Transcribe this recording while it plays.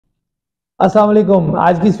अस्सलाम वालेकुम।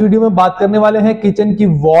 आज की इस वीडियो में बात करने वाले हैं किचन की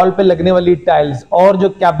वॉल पे लगने वाली टाइल्स और जो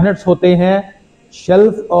कैबिनेट्स होते हैं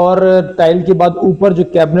शेल्फ और टाइल के बाद ऊपर जो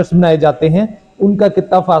कैबिनेट्स बनाए जाते हैं उनका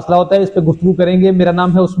कितना फासला होता है, इस पे गुफ्तगू करेंगे। मेरा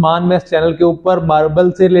नाम है उस्मान। मैं इस चैनल के ऊपर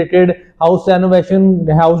मार्बल से related house renovation,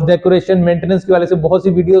 house decoration, maintenance के वाले से बहुत सी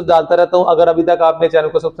वीडियोस डालता रहता हूं। अगर अभी तक आपने चैनल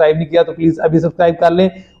को सब्सक्राइब नहीं किया तो प्लीज अभी सब्सक्राइब कर लें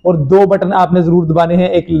और दो बटन आपने जरूर दबाने हैं,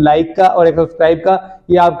 एक लाइक का और एक सब्सक्राइब का।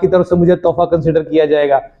 ये आपकी तरफ से मुझे तोहफा कंसिडर किया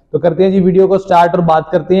जाएगा। तो करते हैं जी वीडियो को स्टार्ट और बात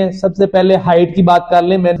करते हैं। सबसे पहले हाइट की बात कर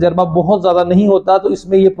लें। मेरा तजर्बा बहुत ज्यादा नहीं होता तो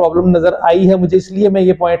इसमें ये प्रॉब्लम नजर आई है मुझे, इसलिए मैं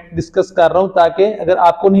ये पॉइंट डिस्कस कर रहा हूं ताकि अगर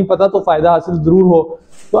आपको नहीं पता तो फायदा हासिल जरूर हो।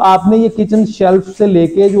 तो आपने ये किचन शेल्फ से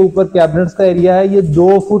लेके जो ऊपर कैबिनेट्स का एरिया है ये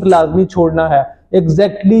 2 फुट लाजमी छोड़ना है,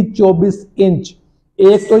 एग्जैक्टली 24 इंच।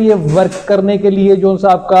 एक तो ये वर्क करने के लिए जो सा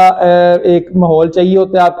आपका एक माहौल चाहिए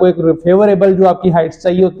होता है, आपको एक फेवरेबल जो आपकी हाइट्स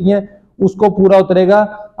चाहिए होती हैं उसको पूरा उतरेगा।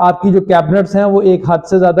 आपकी जो कैबिनेट्स हैं वो एक हाथ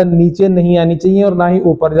से ज्यादा नीचे नहीं आनी चाहिए और ना ही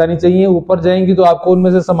ऊपर जानी चाहिए। ऊपर जाएंगी तो आपको उनमें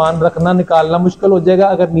से सामान रखना निकालना मुश्किल हो जाएगा।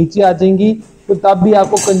 अगर नीचे आ जाएंगी तो तब भी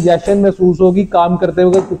आपको कंजेशन महसूस होगी, काम करते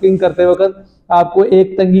वक्त, कुकिंग करते वक्त आपको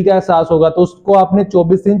एक तंगी का एहसास होगा। तो उसको आपने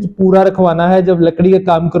 24 इंच पूरा रखवाना है जब लकड़ी का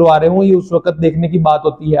काम करवा रहे हो, ये उस वक्त देखने की बात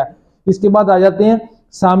होती है। इसके बाद आ जाते हैं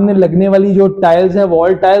सामने लगने वाली जो टाइल्स है,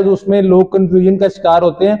 वॉल टाइल्स। उसमें लोग कंफ्यूजन का शिकार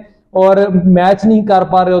होते हैं और मैच नहीं कर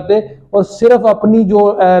पा रहे होते और सिर्फ अपनी जो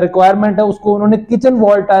रिक्वायरमेंट है उसको उन्होंने किचन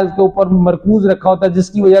वॉल टाइल्स के ऊपर मरकूज रखा होता है,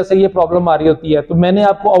 जिसकी वजह से ये प्रॉब्लम आ रही होती है। तो मैंने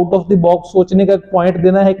आपको आउट ऑफ द बॉक्स सोचने का पॉइंट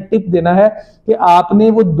देना है, एक टिप देना है कि आपने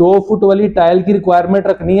वो 2 फुट वाली टाइल की रिक्वायरमेंट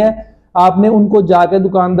रखनी है। आपने उनको जाके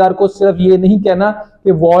दुकानदार को सिर्फ ये नहीं कहना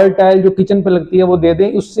कि वॉल टाइल जो किचन पे लगती है वो दे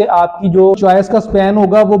दें, उससे आपकी जो चॉइस का स्पैन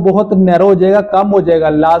होगा वो बहुत नैरो हो जाएगा, कम हो जाएगा।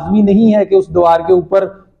 लाजमी नहीं है कि उस दीवार के ऊपर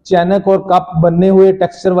चैनक और कप बनने हुए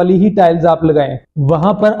टेक्सचर वाली ही टाइल्स आप लगाएं।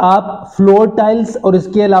 वहां पर आप फ्लोर टाइल्स और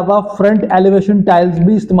इसके अलावा फ्रंट एलिवेशन टाइल्स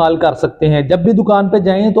भी इस्तेमाल कर सकते हैं। जब भी दुकान पे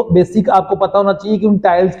जाएं तो बेसिक आपको पता होना चाहिए कि उन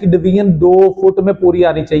टाइल्स की डिवीजन 2 फुट में पूरी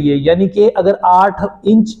आनी चाहिए। यानी कि अगर 8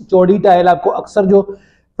 इंच चौड़ी टाइल, आपको अक्सर जो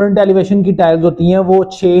फ्रंट एलिवेशन की टाइल्स होती हैं वो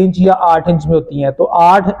 6 इंच या 8 इंच में होती हैं, तो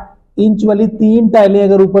 8 इंच वाली 3 टाइलें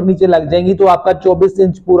अगर ऊपर नीचे लग जाएंगी तो आपका 24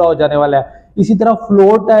 इंच पूरा हो जाने वाला है। इसी तरह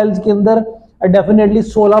फ्लोर टाइल्स के अंदर डेफिनेटली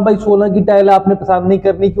 16 बाई 16 की टाइल आपने पसंद नहीं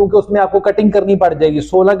करनी, क्योंकि उसमें आपको कटिंग करनी पड़ जाएगी।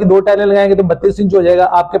 16 की 2 टाइलें लगाएंगे तो 32 इंच हो जाएगा,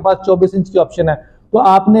 आपके पास 24 इंच की ऑप्शन है। तो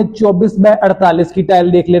आपने 24 बाय 48 की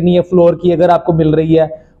टाइल देख लेनी है फ्लोर की, अगर आपको मिल रही है,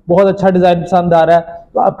 बहुत अच्छा डिजाइन पसंद आ रहा है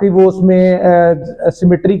तो आपकी वो उसमें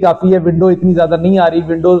सिमेट्री काफी है, विंडो इतनी ज्यादा नहीं आ रही,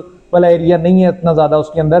 विंडो वाला एरिया नहीं है इतना ज्यादा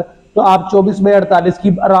उसके अंदर, तो आप 24 बाय 48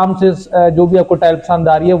 की आराम से जो भी आपको टाइल पसंद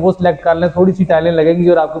आ रही है वो सिलेक्ट कर लें। थोड़ी सी टाइलें लगेंगी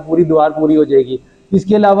और आपकी पूरी दीवार पूरी हो जाएगी।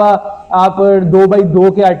 इसके अलावा आप 2 बाई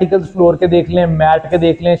 2 के आर्टिकल्स फ्लोर के देख लें, मैट के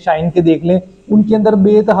देख लें, शाइन के देख लें, उनके अंदर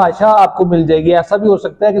बेतहाशा आपको मिल जाएगी। ऐसा भी हो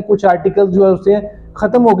सकता है कि कुछ आर्टिकल्स जो है उससे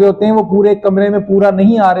खत्म हो गए होते हैं, वो पूरे कमरे में पूरा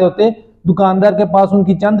नहीं आ रहे होते, दुकानदार के पास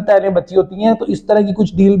उनकी चंद टाइलें बची होती हैं। तो इस तरह की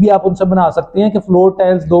कुछ डील भी आप उनसे बना सकते हैं कि फ्लोर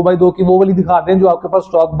टाइल्स 2 बाई 2 की वो वाली दिखा दें जो आपके पास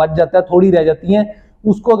स्टॉक बच जाता है, थोड़ी रह जाती है,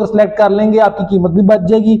 उसको अगर सिलेक्ट कर लेंगे आपकी कीमत भी बच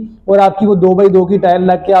जाएगी और आपकी वो 2 बाई 2 की टाइल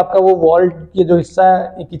लग के आपका वो वॉल की जो हिस्सा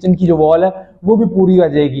है, किचन की जो वॉल है वो भी पूरी आ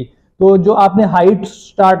जाएगी। तो जो आपने हाइट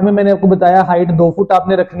स्टार्ट में मैंने आपको बताया हाइट 2 फुट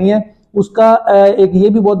आपने रखनी है, उसका एक ये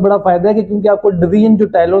भी बहुत बड़ा फायदा है कि क्योंकि आपको डिवीजन जो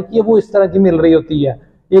टाइलों की है वो इस तरह की मिल रही होती है।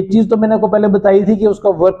 एक चीज तो मैंने आपको पहले बताई थी कि उसका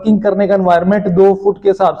वर्किंग करने का एनवायरनमेंट 2 फुट के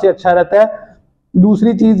हिसाब से अच्छा रहता है।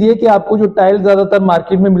 दूसरी चीज ये कि आपको जो टाइल ज्यादातर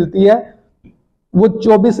मार्केट में मिलती है वो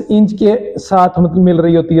 24 इंच के साथ मतलब मिल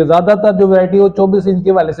रही होती है, ज्यादातर जो वैरायटी वो 24 इंच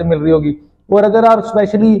के वाले से मिल रही होगी। और अगर आप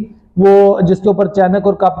स्पेशली वो जिसके ऊपर चैनक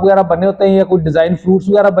और कप वगैरह बने होते हैं या कोई डिजाइन फ्रूट्स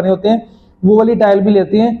वगैरह बने होते हैं वो वाली टाइल भी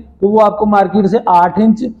लेते हैं तो वो आपको मार्केट से 8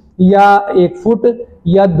 इंच या 1 फुट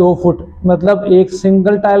या 2 फुट, मतलब एक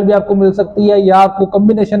सिंगल टाइल भी आपको मिल सकती है या आपको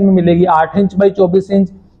कॉम्बिनेशन में मिलेगी 8 inch by 24 inch,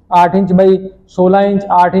 8 inch by 16 inch,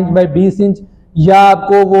 8 inch by 20 inch, या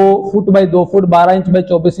आपको वो foot by 2 foot 12 inch by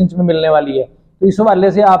 24 inch में मिलने वाली है। तो इस हवाले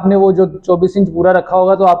से आपने वो जो 24 इंच पूरा रखा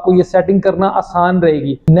होगा तो आपको ये सेटिंग करना आसान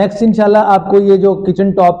रहेगी। नेक्स्ट इंशाल्लाह आपको ये जो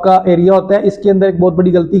किचन टॉप का एरिया होता है इसके अंदर एक बहुत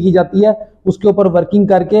बड़ी गलती की जाती है, उसके ऊपर वर्किंग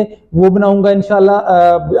करके वो बनाऊंगा इंशाल्लाह,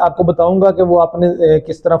 आपको बताऊंगा कि वो आपने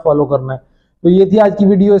किस तरह फॉलो करना है। तो ये थी आज की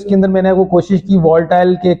वीडियो। इसके अंदर मैंने आपको कोशिश की वॉल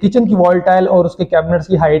टाइल के, किचन की वॉल टाइल और उसके कैबिनेट्स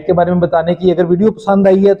की हाइट के बारे में बताने की। अगर वीडियो पसंद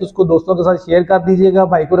आई है तो उसको दोस्तों के साथ शेयर कर दीजिएगा,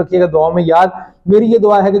 भाई को रखिएगा दुआ में याद। मेरी ये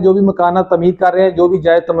दुआ है कि जो भी मकानात तमीर कर रहे हैं, जो भी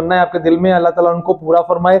जायज़ तमन्ना है आपके दिल में, अल्लाह ताला उनको पूरा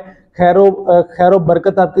फरमाए, खैरो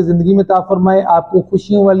बरकत आपकी जिंदगी में ता फरमाए, आपको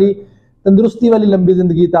खुशियों वाली, तंदुरुस्ती वाली लंबी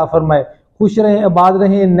जिंदगी ता फरमाए। खुश रहें, आबाद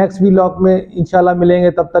रहें। नेक्स्ट व्लॉग में इंशाल्लाह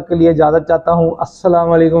मिलेंगे, तब तक के लिए इजाजत चाहता हूँ। अस्सलाम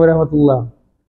वालेकुम रहमतुल्लाह।